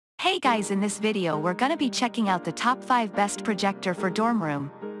Hey guys, in this video we're gonna be checking out the top 5 best projector for dorm room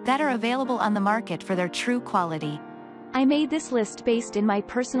that are available on the market for their true quality. I made this list based in my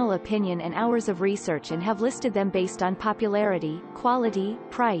personal opinion and hours of research and have listed them based on popularity, quality,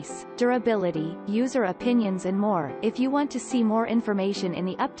 price, durability, user opinions and more. If you want to see more information in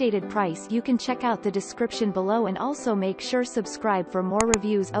the updated price, you can check out the description below and also make sure subscribe for more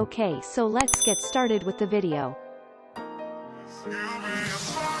reviews. Okay, so let's get started with the video.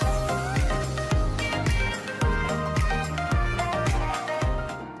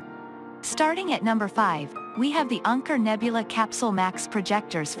 Starting at number 5, we have the Anker Nebula Capsule Max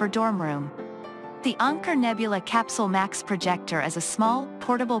Projectors for dorm room. The Anker Nebula Capsule Max Projector is a small,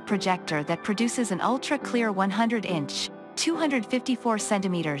 portable projector that produces an ultra-clear 100-inch, 254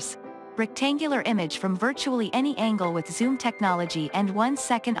 centimeters, rectangular image from virtually any angle with zoom technology and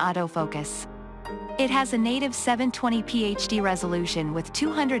 1-second autofocus. It has a native 720p HD resolution with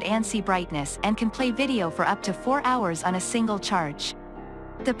 200 ANSI brightness and can play video for up to 4 hours on a single charge.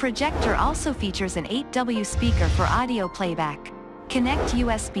 The projector also features an 8W speaker for audio playback. Connect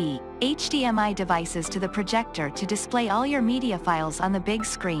USB, HDMI devices to the projector to display all your media files on the big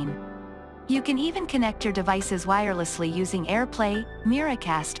screen. You can even connect your devices wirelessly using AirPlay,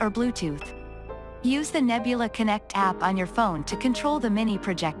 Miracast or Bluetooth. Use the Nebula Connect app on your phone to control the mini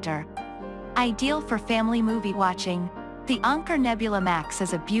projector. Ideal for family movie watching, the Anker Nebula Max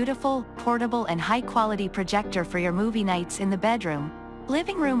is a beautiful, portable and high-quality projector for your movie nights in the bedroom,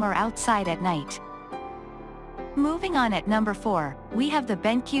 living room or outside at night. Moving on at number 4, we have the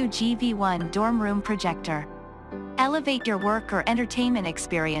BenQ GV1 Dorm Room Projector. Elevate your work or entertainment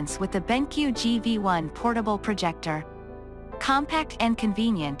experience with the BenQ GV1 Portable Projector. Compact and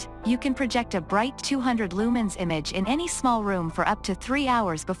convenient, you can project a bright 200 lumens image in any small room for up to 3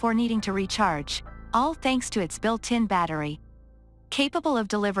 hours before needing to recharge, all thanks to its built-in battery. Capable of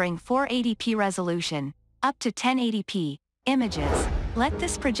delivering 480p resolution, up to 1080p, images, let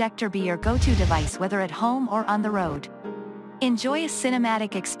this projector be your go-to device whether at home or on the road. Enjoy a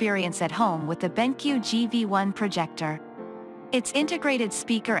cinematic experience at home with the BenQ GV1 projector. Its integrated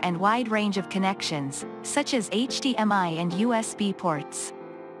speaker and wide range of connections, such as HDMI and USB ports,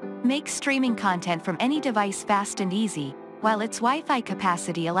 make streaming content from any device fast and easy, while its Wi-Fi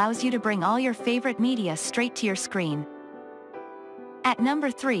capacity allows you to bring all your favorite media straight to your screen. At number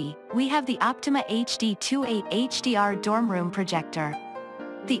 3, we have the Optoma HD28 HDR Dorm Room Projector.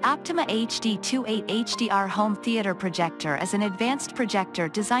 The Optoma HD28 HDR Home Theater Projector is an advanced projector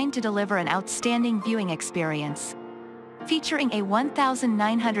designed to deliver an outstanding viewing experience. Featuring a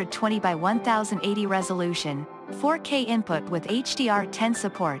 1920 by 1080 resolution, 4K input with HDR10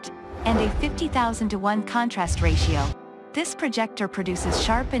 support, and a 50,000:1 contrast ratio, this projector produces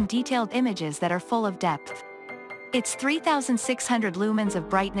sharp and detailed images that are full of depth. Its 3600 lumens of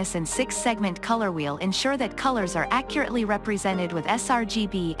brightness and 6-segment color wheel ensure that colors are accurately represented with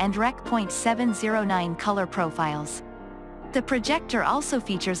sRGB and Rec. .709 color profiles. The projector also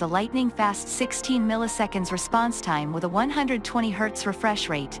features a lightning-fast 16 milliseconds response time with a 120 Hz refresh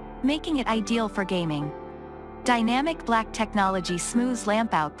rate, making it ideal for gaming. Dynamic black technology smooths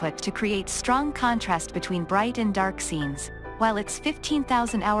lamp output to create strong contrast between bright and dark scenes, while its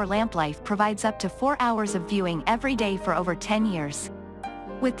 15,000-hour lamp life provides up to 4 hours of viewing every day for over 10 years.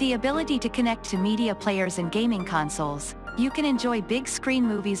 With the ability to connect to media players and gaming consoles, you can enjoy big-screen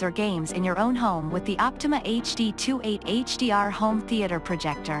movies or games in your own home with the Optoma HD28 HDR Home Theater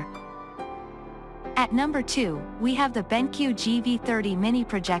Projector. At number 2, we have the BenQ GV30 Mini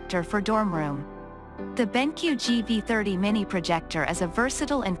Projector for dorm room. The BenQ GV30 Mini Projector is a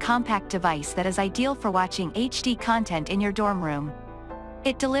versatile and compact device that is ideal for watching HD content in your dorm room.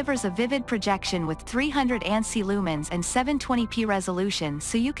 It delivers a vivid projection with 300 ANSI lumens and 720p resolution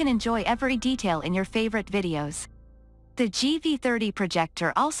so you can enjoy every detail in your favorite videos. The GV30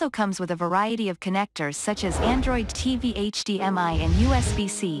 projector also comes with a variety of connectors such as Android TV HDMI and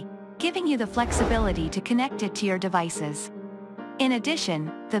USB-C, giving you the flexibility to connect it to your devices. In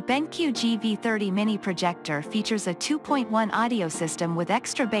addition, the BenQ GV30 Mini Projector features a 2.1 audio system with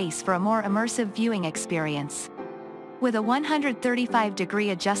extra bass for a more immersive viewing experience. With a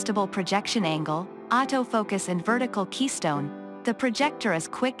 135-degree adjustable projection angle, autofocus and vertical keystone, the projector is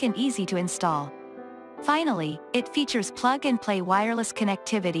quick and easy to install. Finally, it features plug-and-play wireless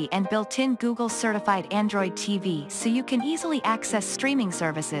connectivity and built-in Google-certified Android TV so you can easily access streaming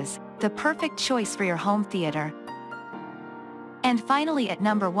services, the perfect choice for your home theater. And finally at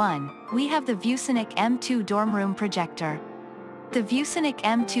number 1, we have the ViewSonic M2 Dorm Room Projector. The ViewSonic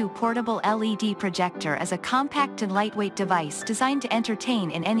M2 Portable LED Projector is a compact and lightweight device designed to entertain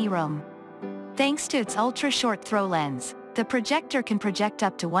in any room. Thanks to its ultra-short throw lens, The projector can project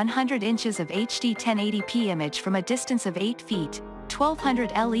up to 100 inches of HD 1080p image from a distance of 8 feet,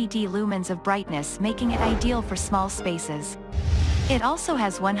 1200 LED lumens of brightness, making it ideal for small spaces. It also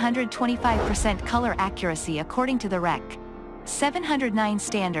has 125% color accuracy according to the Rec. 709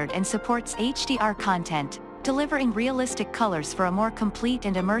 standard and supports HDR content, delivering realistic colors for a more complete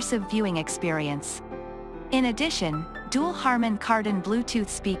and immersive viewing experience. In addition, dual Harman Kardon Bluetooth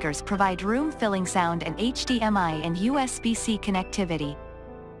speakers provide room-filling sound and HDMI and USB-C connectivity.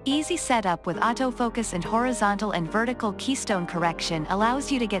 Easy setup with autofocus and horizontal and vertical keystone correction allows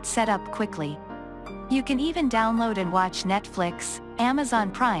you to get set up quickly. You can even download and watch Netflix,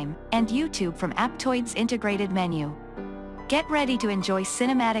 Amazon Prime, and YouTube from Aptoid's integrated menu. Get ready to enjoy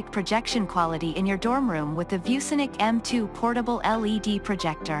cinematic projection quality in your dorm room with the ViewSonic M2 portable LED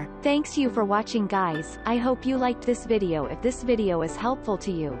projector. Thanks you for watching, guys. I hope you liked this video. If this video is helpful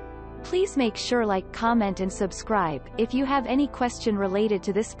to you, please make sure like, comment and subscribe. If you have any question related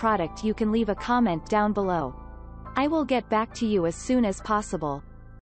to this product, you can leave a comment down below. I will get back to you as soon as possible.